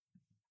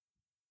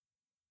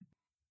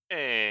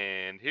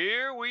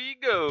Here we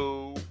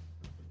go.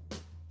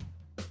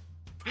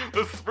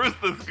 Let's spruce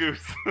this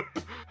goose.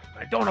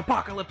 Don't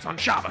apocalypse on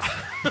Shabbos.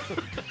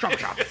 Trump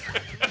Shabbos.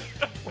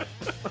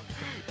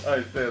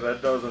 I say that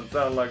doesn't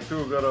sound like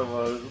too good of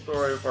a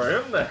story for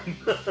him then.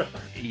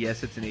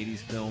 Yes, it's an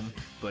 80s film,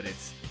 but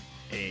it's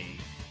a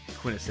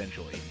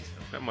quintessential 80s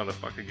film. That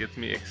motherfucker gets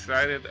me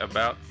excited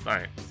about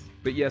science.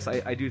 But yes,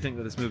 I do think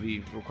that this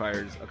movie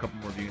requires a couple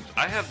more views.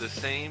 I have the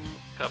same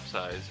cup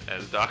size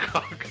as Doc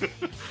Ock.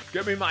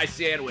 Give me my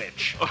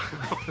sandwich.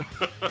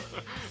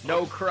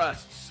 No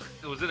crusts.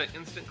 Was it an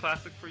instant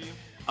classic for you?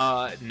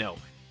 No.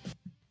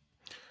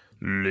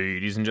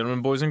 Ladies and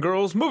gentlemen, boys and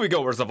girls,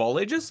 moviegoers of all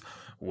ages,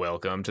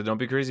 welcome to Don't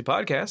Be Crazy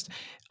Podcast.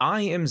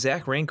 I am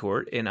Zach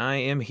Rancourt, and I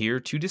am here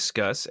to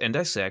discuss and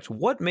dissect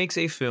what makes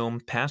a film,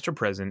 past or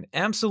present,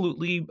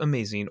 absolutely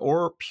amazing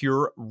or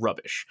pure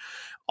rubbish.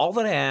 All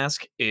that I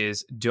ask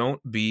is don't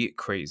be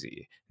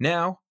crazy.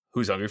 Now,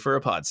 who's hungry for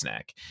a pod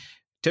snack?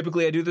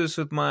 Typically, I do this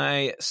with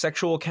my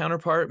sexual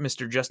counterpart,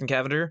 Mr. Justin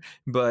Cavender,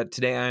 but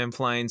today I am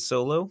flying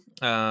solo.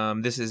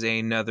 This is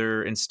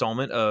another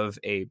installment of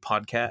a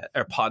podcast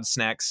or pod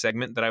snack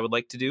segment that I would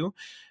like to do.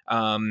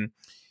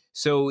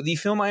 So the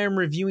film I am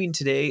reviewing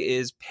today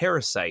is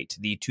Parasite,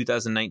 the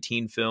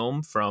 2019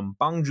 film from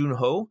Bong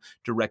Joon-ho,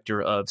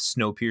 director of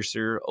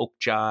Snowpiercer,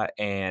 Okja,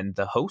 and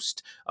The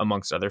Host,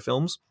 amongst other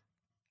films.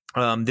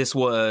 This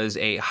was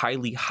a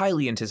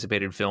highly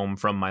anticipated film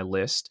from my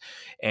list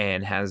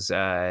and has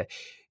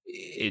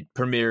it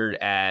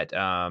premiered at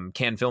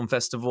Cannes Film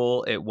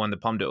Festival. It won the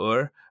Palme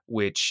d'Or,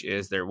 which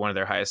is one of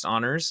their highest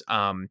honors.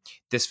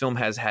 This film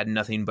has had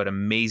nothing but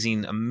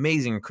amazing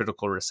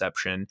critical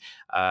reception.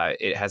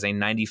 It has a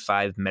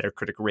 95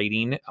 Metacritic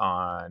rating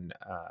on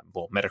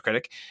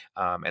Metacritic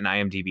and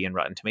IMDb and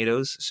Rotten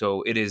Tomatoes.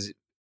 So it is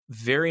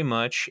very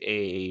much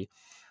a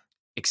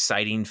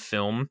exciting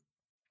film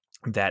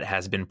that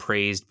has been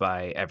praised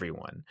by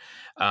everyone.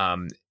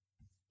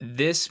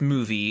 This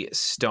movie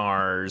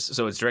stars,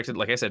 so it's directed,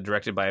 like I said,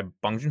 directed by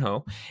Bong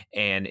Joon-ho,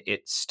 and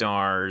it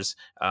stars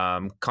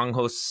Kang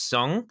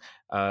Ho-sung,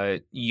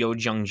 Yo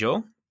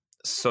Jung-jo,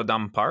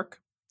 Sodam Park,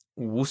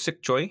 Woo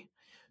Sik-choi,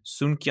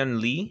 Sun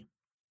Kyun Lee,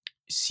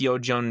 Seo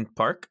Jun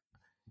Park,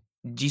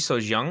 Ji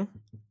So-jung,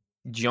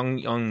 Jung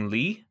Young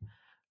Lee,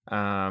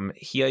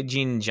 Hye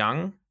Jin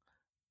Jang,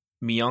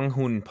 Myung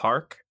Hoon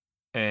Park,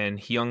 and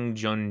Hyung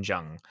Jun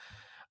Jung.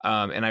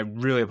 And I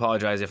really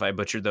apologize if I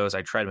butchered those.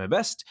 I tried my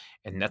best,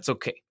 and that's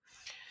okay.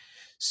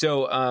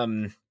 So,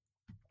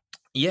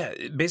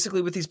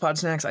 basically with these pod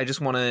snacks, I just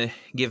want to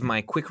give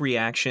my quick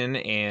reaction,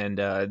 and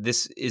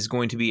this is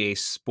going to be a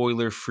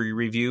spoiler-free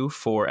review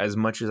for as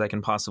much as I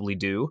can possibly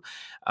do,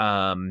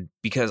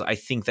 because I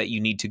think that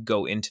you need to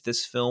go into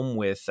this film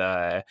with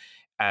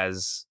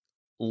as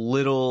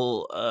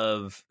little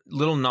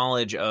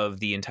knowledge of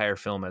the entire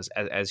film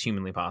as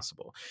humanly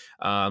possible.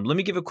 Let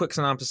me give a quick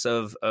synopsis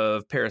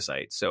of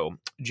Parasite. So,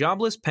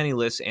 jobless,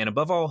 penniless, and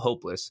above all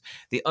hopeless,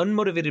 the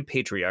unmotivated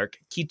patriarch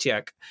Ki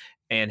Taek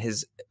and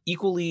his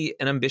equally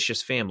an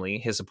ambitious family,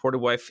 his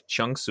supportive wife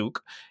Chung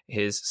Suk,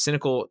 his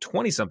cynical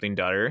 20-something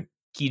daughter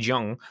Ki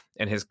Jung,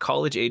 and his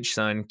college-age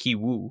son Ki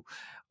Woo,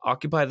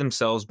 occupy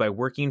themselves by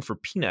working for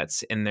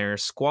peanuts in their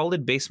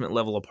squalid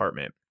basement-level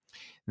apartment.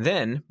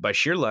 Then, by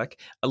sheer luck,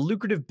 a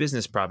lucrative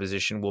business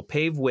proposition will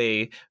pave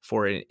way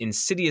for an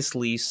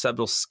insidiously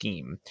subtle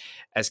scheme,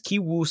 as Ki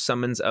Woo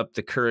summons up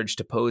the courage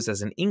to pose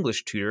as an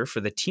English tutor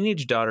for the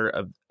teenage daughter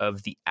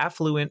of the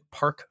affluent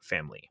Park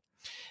family.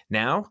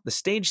 Now, the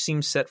stage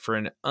seems set for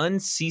an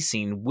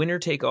unceasing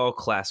winner-take-all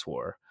class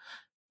war.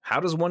 How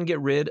does one get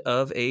rid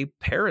of a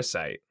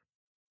parasite?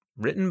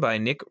 Written by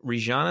Nick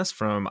Rejanis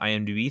from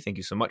IMDb. Thank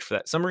you so much for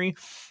that summary.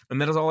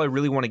 And that is all I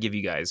really want to give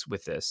you guys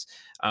with this.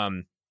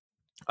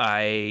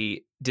 I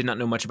did not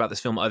know much about this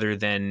film other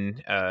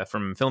than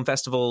from film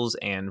festivals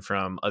and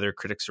from other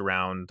critics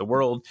around the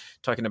world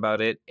talking about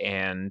it.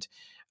 And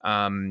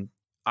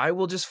I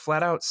will just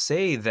flat out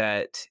say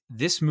that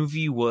this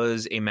movie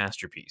was a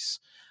masterpiece.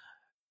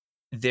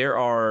 There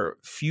are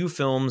few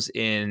films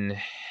in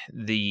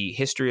the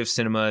history of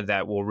cinema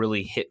that will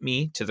really hit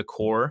me to the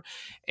core.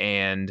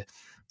 And,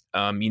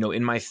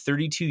 in my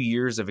 32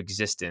 years of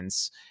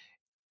existence,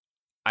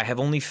 I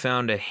have only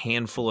found a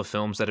handful of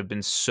films that have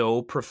been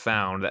so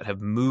profound, that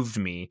have moved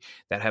me,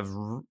 that have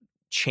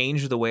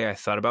changed the way I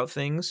thought about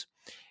things.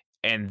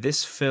 And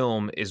this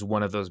film is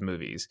one of those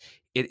movies.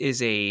 It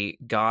is a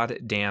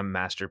goddamn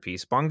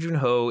masterpiece. Bong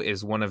Joon-ho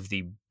is one of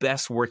the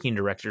best working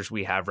directors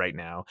we have right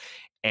now.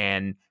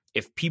 And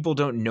if people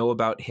don't know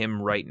about him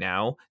right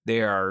now,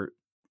 they are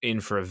in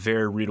for a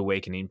very rude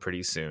awakening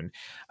pretty soon.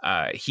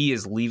 He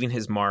is leaving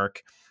his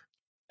mark.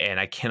 And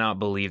I cannot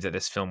believe that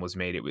this film was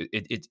made.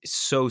 It's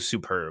so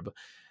superb.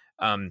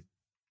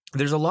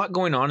 There's a lot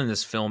going on in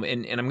this film,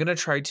 and I'm going to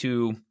try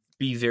to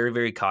be very,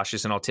 very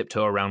cautious, and I'll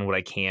tiptoe around what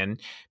I can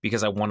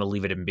because I want to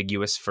leave it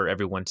ambiguous for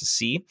everyone to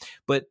see.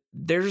 But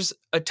there's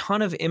a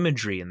ton of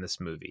imagery in this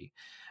movie.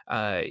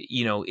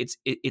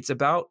 It's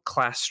about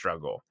class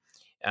struggle.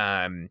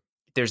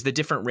 there's the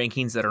different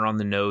rankings that are on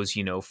the nose,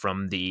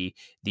 from the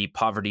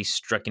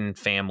poverty-stricken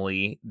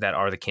family that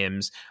are the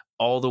Kims,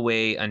 all the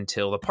way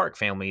until the Park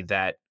family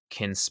that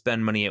can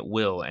spend money at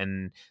will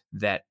and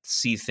that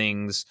see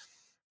things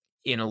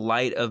in a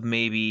light of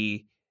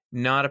maybe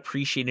not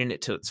appreciating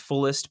it to its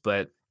fullest,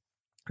 but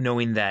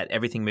knowing that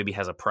everything maybe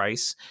has a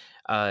price.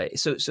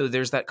 So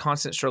there's that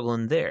constant struggle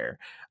in there.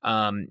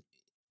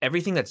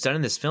 Everything that's done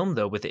in this film,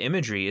 though, with the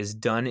imagery is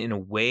done in a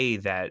way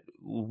that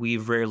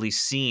we've rarely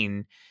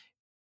seen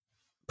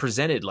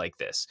presented like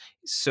this.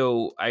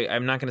 So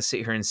I'm not going to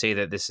sit here and say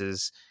that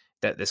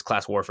this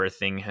class warfare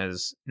thing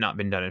has not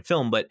been done in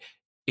film, but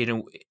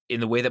in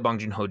the way that Bong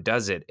Joon-ho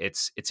does it,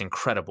 it's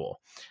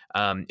incredible.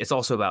 It's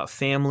also about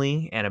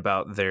family and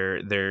about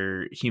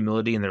their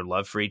humility and their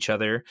love for each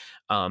other,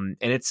 and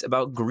it's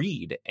about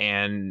greed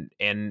and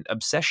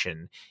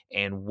obsession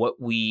and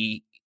what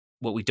we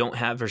don't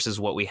have versus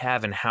what we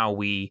have and how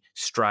we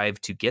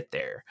strive to get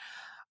there.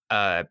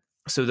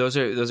 So those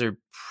are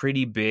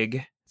pretty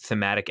big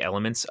thematic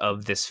elements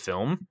of this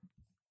film,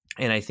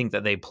 and I think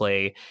that they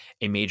play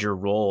a major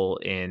role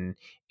in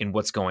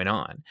what's going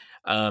on.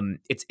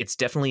 It's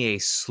definitely a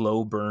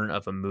slow burn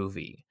of a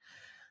movie.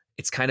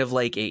 It's kind of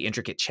like a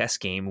intricate chess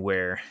game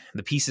where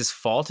the pieces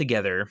fall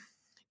together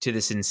to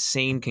this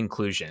insane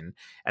conclusion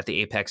at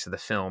the apex of the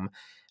film,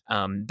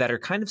 that are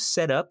kind of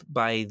set up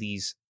by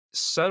these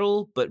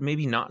subtle but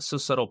maybe not so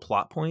subtle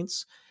plot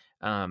points.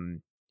 No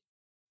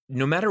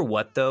matter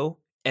what, though,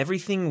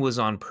 everything was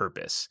on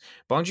purpose.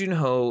 Bong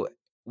Joon-ho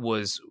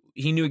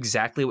he knew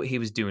exactly what he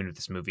was doing with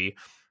this movie.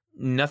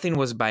 Nothing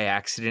was by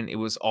accident. It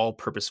was all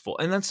purposeful.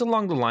 And that's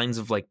along the lines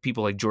of like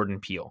people like Jordan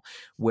Peele,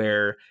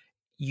 where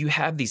you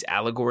have these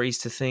allegories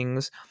to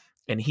things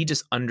and he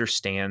just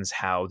understands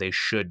how they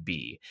should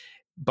be.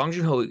 Bong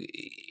Joon-ho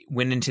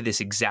went into this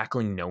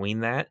exactly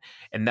knowing that,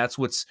 and that's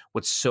what's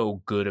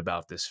so good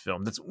about this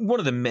film. That's one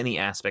of the many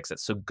aspects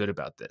that's so good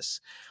about this.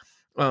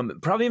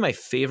 Probably my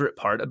favorite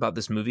part about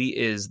this movie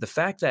is the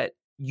fact that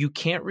you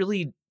can't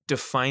really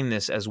define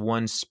this as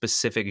one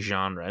specific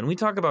genre. And we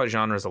talk about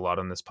genres a lot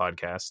on this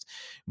podcast,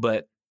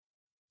 but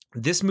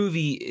this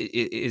movie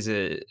is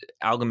a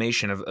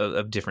amalgamation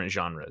of different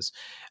genres.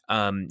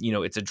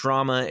 It's a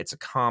drama, it's a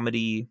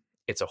comedy,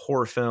 it's a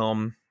horror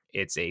film,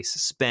 it's a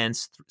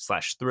suspense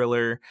 /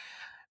 thriller,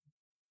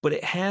 but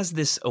it has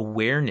this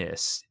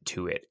awareness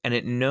to it and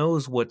it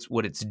knows what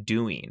it's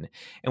doing.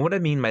 And what I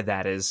mean by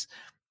that is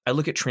I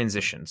look at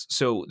transitions.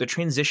 So the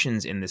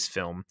transitions in this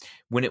film,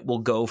 when it will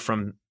go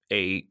from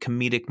a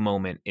comedic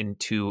moment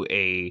into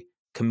a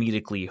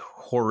comedically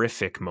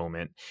horrific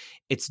moment,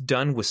 it's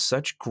done with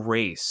such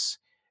grace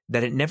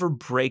that it never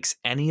breaks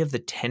any of the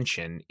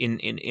tension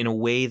in a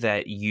way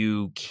that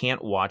you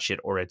can't watch it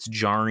or it's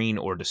jarring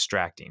or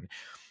distracting.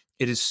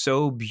 It is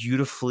so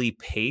beautifully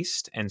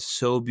paced and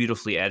so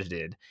beautifully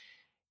edited,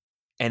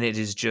 and it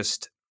is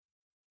just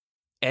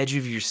edge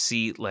of your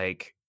seat,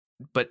 like,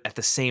 but at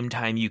the same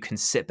time you can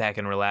sit back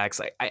and relax.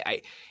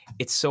 I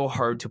it's so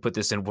hard to put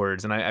this in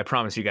words, and I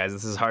promise you guys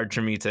this is hard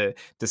for me to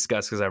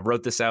discuss because I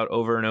wrote this out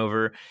over and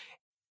over,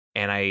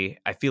 and I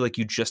feel like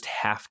you just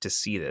have to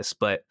see this.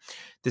 But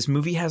this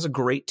movie has a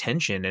great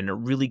tension and it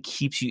really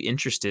keeps you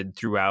interested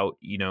throughout,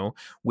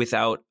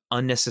 without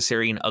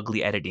unnecessary and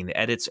ugly editing. The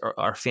edits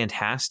are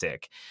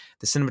fantastic.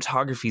 The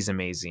cinematography is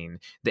amazing.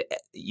 The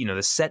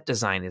set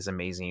design is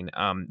amazing.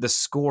 The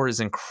score is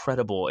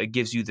incredible. It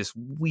gives you this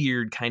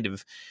weird kind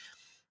of,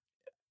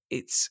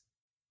 it's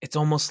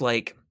almost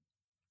like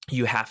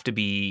you have to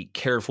be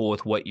careful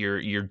with what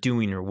you're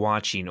doing or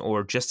watching,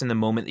 or just in the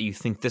moment that you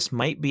think this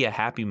might be a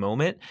happy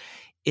moment,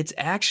 it's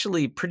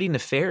actually pretty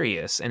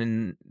nefarious.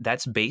 And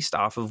that's based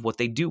off of what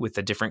they do with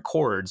the different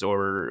chords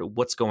or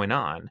what's going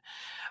on.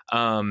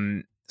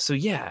 So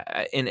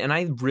yeah, and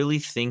I really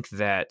think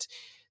that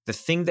the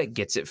thing that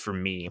gets it for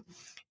me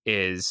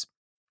is,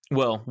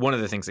 well, one of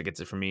the things that gets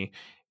it for me,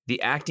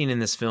 the acting in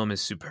this film is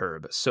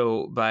superb.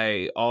 So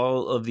by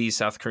all of these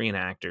South Korean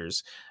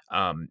actors,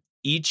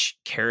 each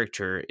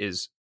character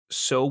is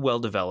so well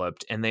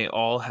developed and they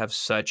all have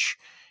such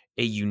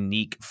a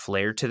unique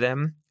flair to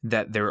them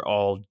that they're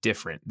all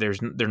different. They're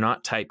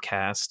not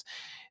typecast.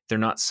 They're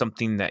not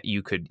something that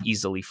you could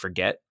easily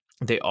forget.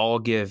 They all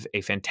give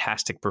a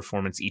fantastic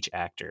performance, each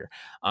actor.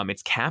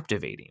 It's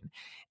captivating.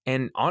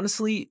 And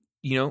honestly,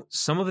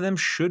 some of them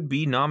should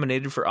be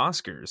nominated for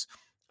Oscars.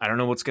 I don't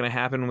know what's going to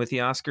happen with the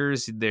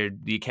Oscars.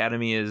 The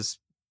Academy is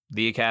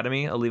the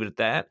Academy. I'll leave it at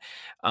that.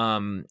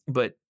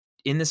 But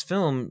in this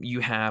film, you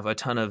have a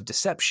ton of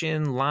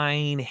deception,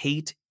 lying,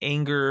 hate,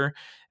 anger,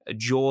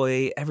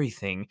 joy,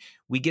 everything.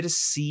 We get to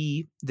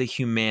see the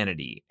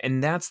humanity.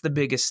 And that's the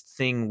biggest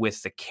thing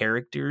with the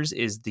characters,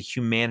 is the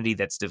humanity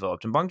that's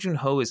developed. And Bong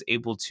Joon-ho is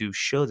able to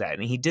show that.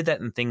 And he did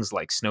that in things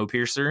like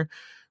Snowpiercer,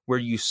 where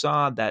you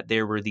saw that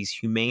there were these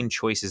humane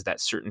choices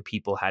that certain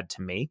people had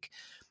to make.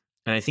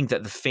 And I think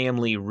that the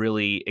family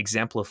really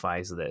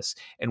exemplifies this,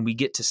 and we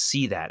get to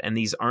see that. And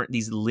these aren't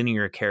these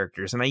linear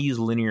characters. And I use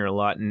linear a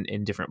lot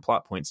in different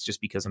plot points, just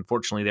because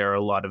unfortunately there are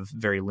a lot of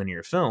very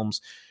linear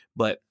films,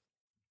 but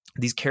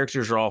these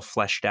characters are all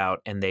fleshed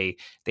out and they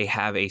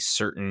have a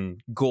certain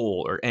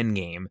goal or end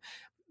game,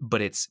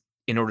 but it's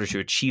in order to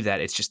achieve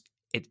that, it's just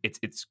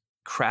it's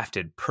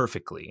crafted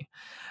perfectly.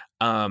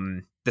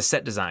 The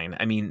set design,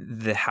 I mean,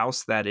 the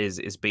house that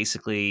is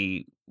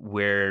basically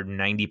where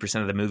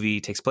 90% of the movie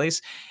takes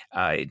place.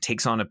 It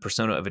takes on a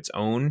persona of its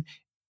own.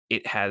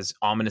 It has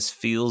ominous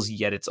feels,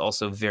 yet it's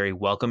also very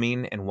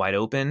welcoming and wide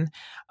open.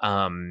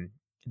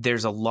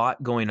 There's a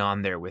lot going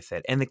on there with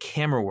it. And the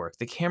camera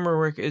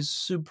work is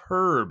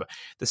superb.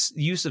 The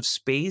use of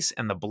space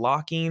and the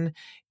blocking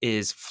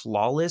is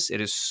flawless.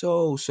 It is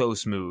so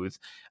smooth.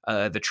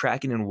 The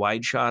tracking and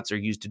wide shots are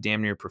used to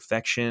damn near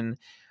perfection.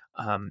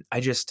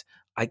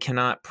 I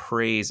cannot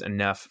praise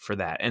enough for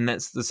that. And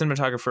that's the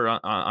cinematographer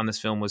on this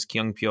film was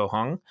Kyung Pyo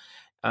Hong.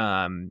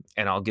 And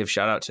I'll give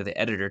shout out to the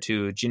editor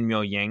too, Jin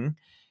Myo Yang.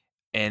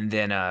 And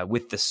then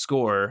with the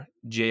score,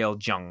 JL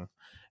Jung.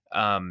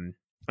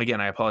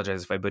 Again, I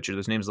apologize if I butcher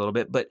those names a little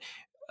bit, but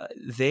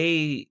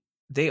they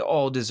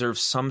all deserve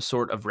some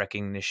sort of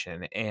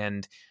recognition.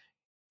 And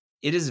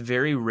it is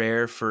very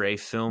rare for a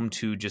film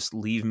to just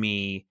leave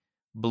me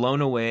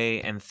blown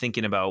away and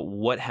thinking about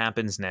what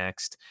happens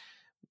next,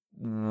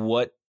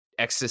 what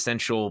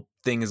existential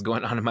thing is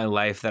going on in my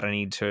life that I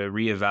need to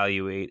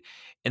reevaluate.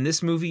 And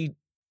this movie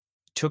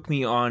took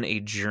me on a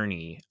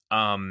journey.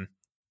 I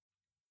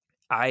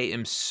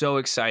am so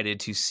excited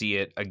to see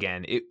it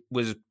again. It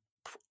was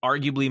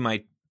arguably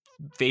my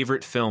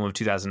favorite film of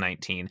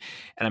 2019,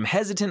 and I'm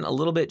hesitant a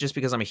little bit just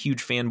because I'm a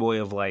huge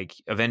fanboy of like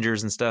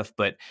Avengers and stuff,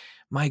 but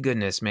my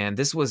goodness, man,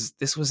 this was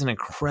an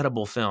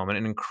incredible film and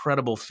an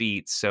incredible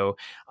feat. So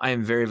I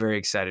am very, very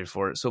excited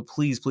for it. So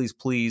please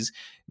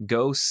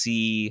go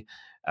see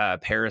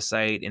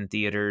Parasite in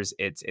theaters.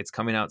 It's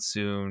coming out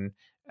soon.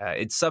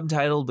 It's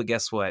subtitled, but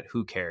guess what?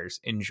 Who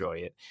cares? Enjoy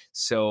it.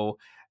 So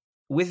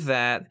with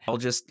that, I'll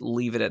just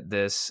leave it at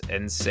this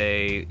and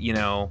say,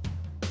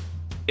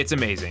 it's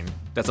amazing.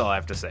 That's all I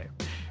have to say.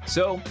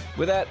 So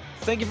with that,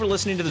 thank you for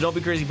listening to the Don't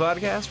Be Crazy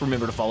podcast.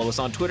 Remember to follow us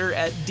on Twitter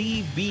at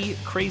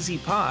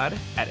DBCrazyPod,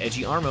 at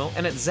EdgyArmo,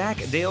 and at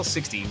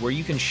ZachDale60, where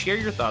you can share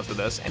your thoughts with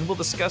us and we'll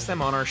discuss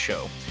them on our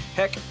show.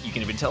 Heck, you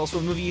can even tell us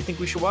what movie you think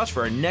we should watch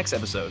for our next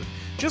episode.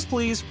 Just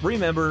please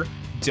remember,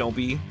 don't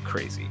be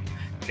crazy.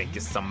 Thank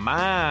you so much.